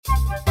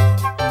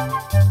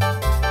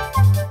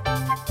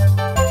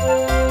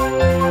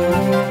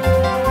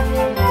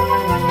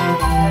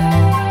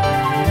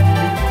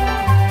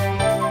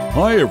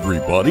Hi,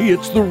 everybody.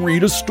 It's the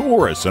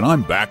Rhedosaurus, and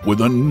I'm back with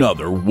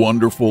another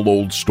wonderful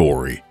old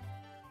story.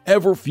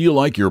 Ever feel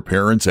like your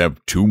parents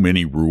have too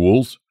many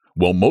rules?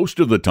 Well, most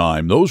of the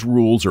time, those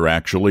rules are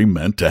actually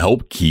meant to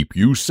help keep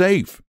you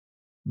safe.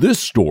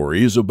 This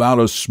story is about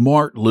a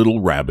smart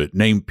little rabbit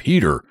named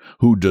Peter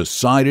who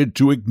decided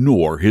to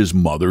ignore his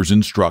mother's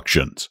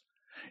instructions.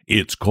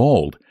 It's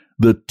called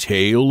The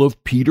Tale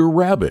of Peter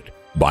Rabbit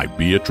by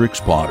Beatrix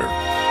Potter.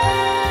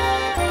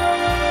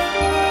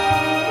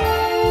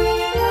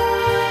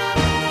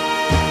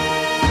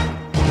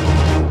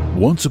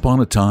 Once upon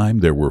a time,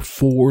 there were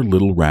 4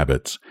 little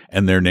rabbits,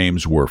 and their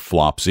names were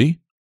Flopsy,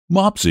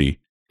 Mopsy,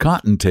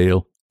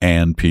 Cottontail,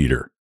 and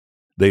Peter.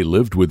 They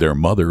lived with their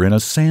mother in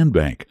a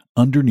sandbank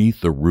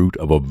underneath the root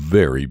of a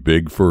very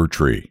big fir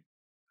tree.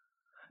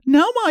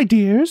 "Now, my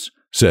dears,"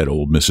 said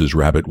old Mrs.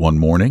 Rabbit one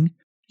morning,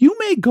 "you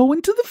may go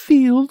into the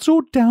fields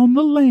or down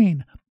the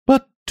lane,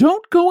 but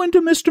don't go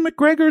into Mr.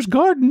 McGregor's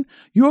garden.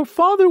 Your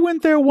father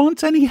went there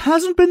once, and he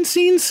hasn't been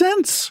seen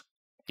since.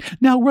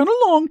 Now run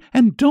along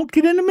and don't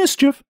get into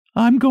mischief.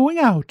 I'm going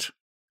out."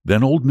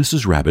 Then old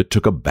Mrs. Rabbit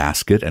took a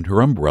basket and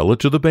her umbrella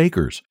to the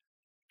baker's.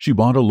 She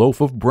bought a loaf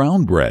of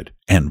brown bread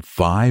and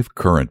 5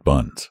 currant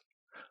buns.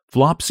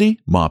 Flopsy,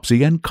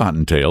 Mopsy, and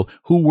Cottontail,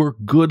 who were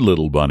good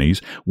little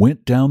bunnies,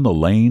 went down the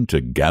lane to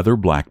gather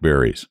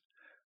blackberries.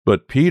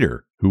 But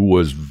Peter, who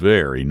was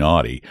very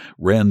naughty,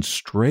 ran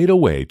straight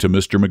away to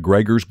Mr.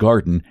 McGregor's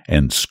garden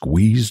and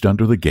squeezed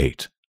under the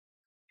gate.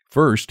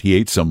 First, he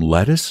ate some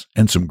lettuce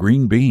and some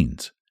green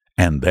beans,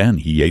 and then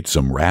he ate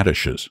some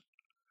radishes.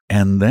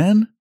 And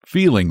then,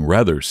 feeling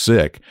rather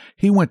sick,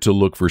 he went to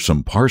look for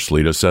some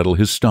parsley to settle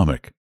his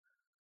stomach.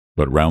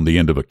 But round the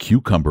end of a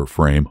cucumber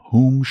frame,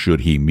 whom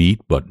should he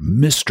meet but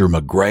Mr.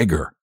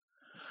 McGregor?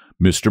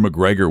 Mr.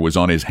 McGregor was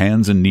on his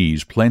hands and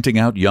knees planting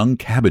out young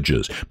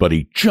cabbages, but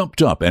he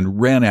jumped up and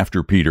ran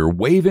after Peter,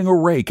 waving a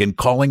rake and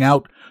calling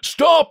out,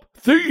 "Stop,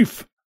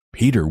 thief!"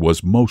 Peter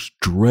was most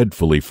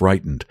dreadfully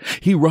frightened.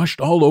 He rushed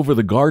all over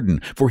the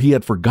garden, for he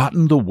had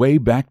forgotten the way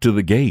back to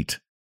the gate.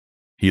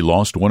 He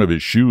lost one of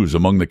his shoes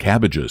among the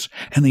cabbages,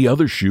 and the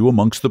other shoe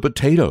amongst the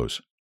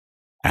potatoes.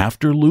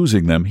 After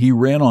losing them, he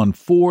ran on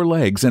 4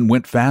 legs and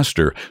went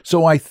faster,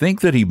 so I think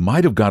that he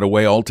might have got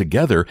away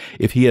altogether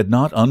if he had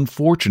not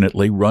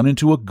unfortunately run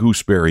into a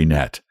gooseberry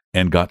net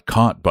and got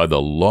caught by the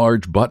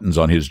large buttons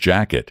on his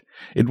jacket.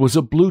 It was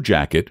a blue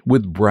jacket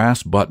with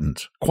brass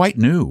buttons, quite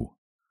new.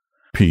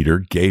 Peter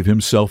gave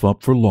himself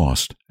up for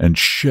lost and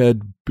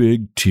shed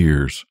big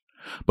tears.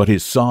 But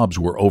his sobs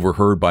were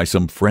overheard by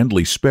some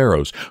friendly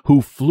sparrows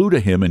who flew to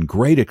him in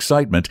great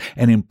excitement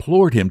and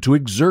implored him to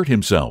exert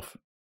himself.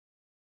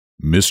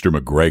 Mr.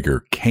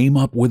 McGregor came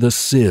up with a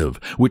sieve,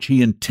 which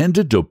he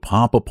intended to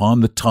pop upon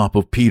the top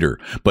of Peter,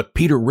 but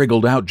Peter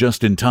wriggled out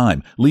just in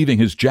time, leaving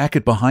his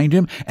jacket behind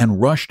him,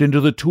 and rushed into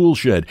the tool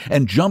shed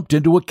and jumped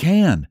into a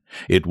can.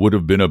 It would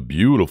have been a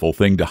beautiful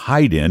thing to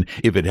hide in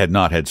if it had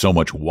not had so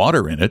much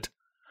water in it.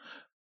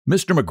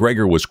 Mr.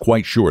 McGregor was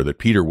quite sure that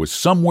Peter was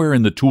somewhere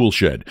in the tool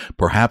shed,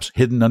 perhaps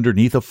hidden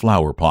underneath a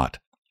flower pot.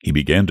 He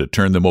began to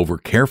turn them over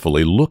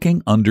carefully,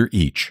 looking under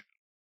each.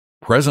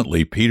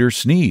 Presently, Peter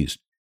sneezed.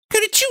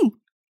 "Ker-achoo!"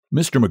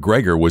 Mr.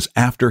 McGregor was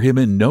after him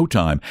in no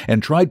time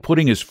and tried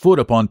putting his foot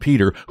upon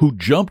Peter, who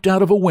jumped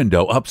out of a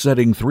window,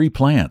 upsetting 3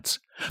 plants.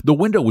 The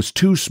window was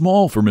too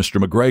small for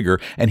Mr. McGregor,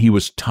 and he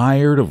was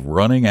tired of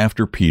running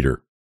after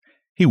Peter.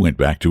 He went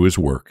back to his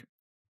work.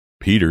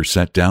 Peter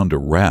sat down to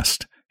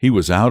rest. He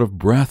was out of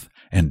breath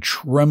and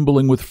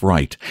trembling with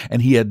fright,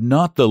 and he had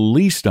not the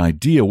least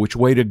idea which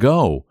way to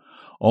go.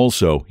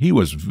 Also, he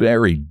was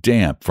very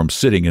damp from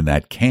sitting in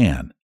that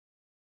can.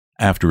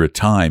 After a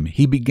time,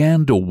 he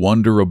began to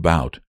wander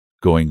about,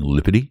 going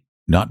lippity,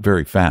 not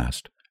very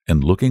fast,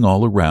 and looking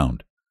all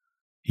around.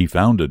 He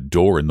found a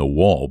door in the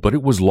wall, but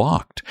it was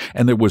locked,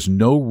 and there was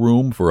no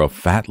room for a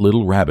fat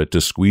little rabbit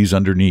to squeeze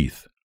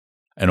underneath.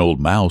 An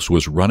old mouse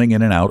was running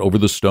in and out over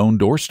the stone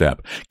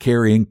doorstep,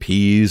 carrying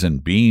peas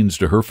and beans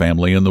to her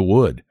family in the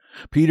wood.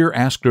 Peter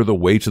asked her the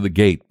way to the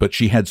gate, but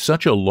she had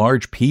such a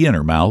large pea in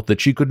her mouth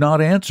that she could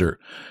not answer.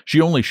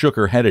 She only shook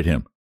her head at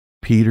him.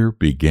 Peter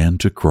began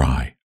to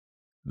cry.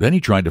 Then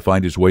he tried to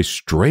find his way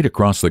straight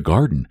across the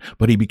garden,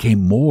 but he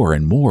became more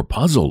and more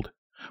puzzled.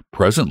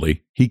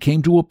 Presently, he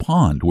came to a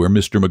pond where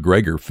Mr.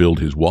 McGregor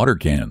filled his water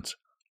cans.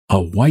 A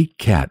white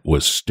cat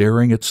was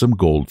staring at some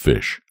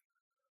goldfish.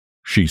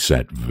 She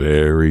sat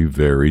very,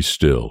 very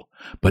still,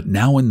 but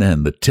now and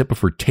then the tip of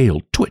her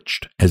tail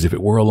twitched as if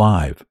it were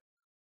alive.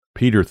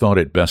 Peter thought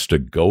it best to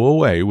go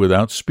away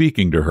without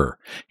speaking to her.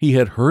 He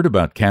had heard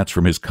about cats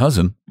from his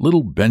cousin,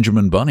 little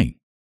Benjamin Bunny.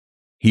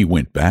 He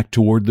went back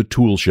toward the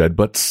tool shed,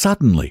 but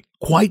suddenly,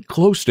 quite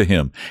close to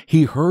him,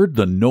 he heard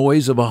the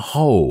noise of a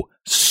hoe.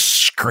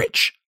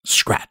 Scritch,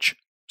 scratch,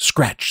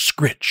 scratch,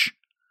 scritch.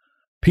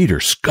 Peter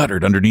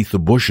scuttered underneath the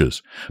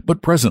bushes,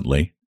 but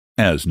presently,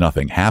 as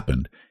nothing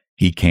happened,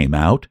 he came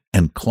out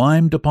and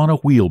climbed upon a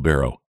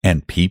wheelbarrow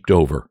and peeped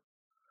over.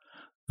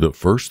 The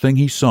first thing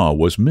he saw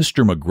was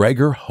Mr.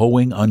 McGregor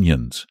hoeing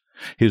onions.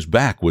 His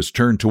back was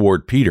turned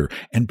toward Peter,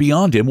 and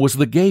beyond him was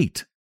the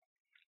gate.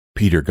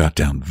 Peter got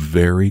down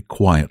very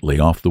quietly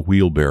off the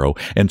wheelbarrow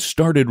and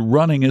started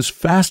running as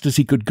fast as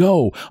he could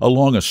go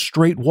along a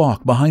straight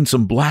walk behind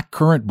some black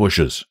currant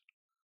bushes.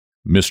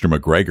 Mr.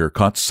 McGregor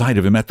caught sight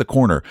of him at the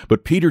corner,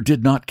 but Peter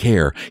did not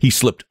care. He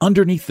slipped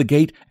underneath the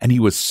gate, and he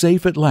was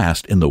safe at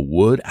last in the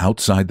wood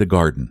outside the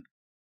garden.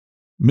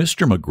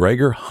 Mr.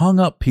 McGregor hung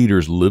up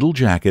Peter's little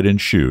jacket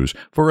and shoes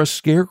for a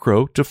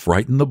scarecrow to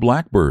frighten the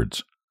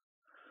blackbirds.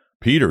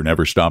 Peter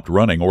never stopped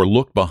running or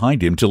looked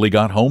behind him till he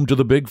got home to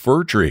the big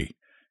fir tree.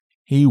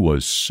 He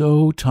was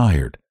so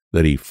tired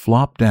that he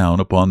flopped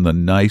down upon the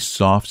nice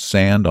soft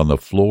sand on the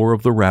floor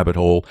of the rabbit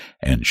hole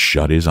and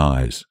shut his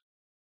eyes.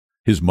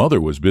 His mother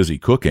was busy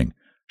cooking.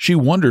 She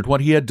wondered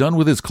what he had done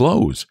with his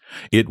clothes.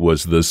 It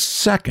was the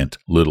second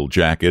little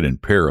jacket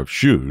and pair of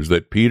shoes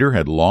that Peter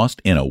had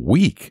lost in a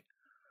week.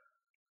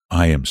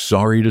 I am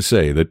sorry to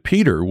say that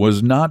Peter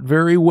was not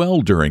very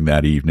well during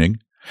that evening.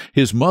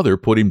 His mother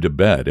put him to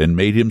bed and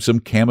made him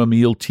some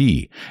chamomile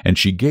tea, and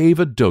she gave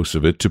a dose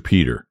of it to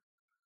Peter.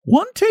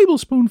 1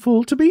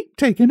 tablespoonful to be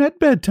taken at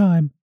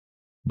bedtime.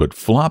 But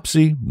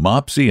Flopsy,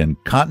 Mopsy,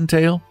 and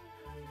Cottontail,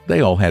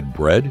 they all had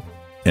bread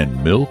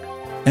and milk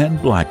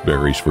and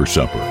blackberries for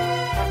supper.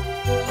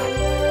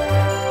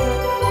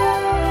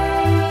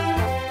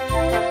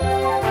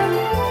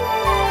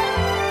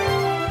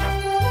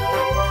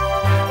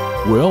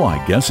 Well,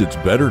 I guess it's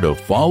better to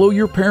follow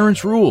your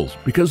parents' rules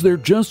because they're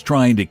just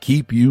trying to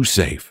keep you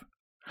safe.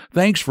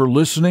 Thanks for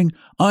listening.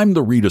 I'm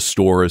the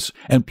Rhedosaurus,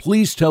 and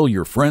please tell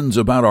your friends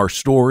about our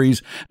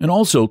stories, and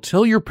also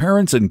tell your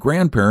parents and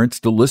grandparents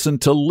to listen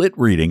to Lit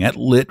Reading at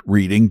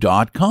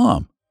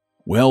litreading.com.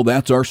 Well,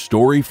 that's our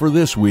story for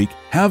this week.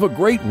 Have a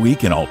great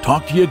week, and I'll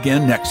talk to you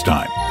again next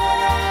time.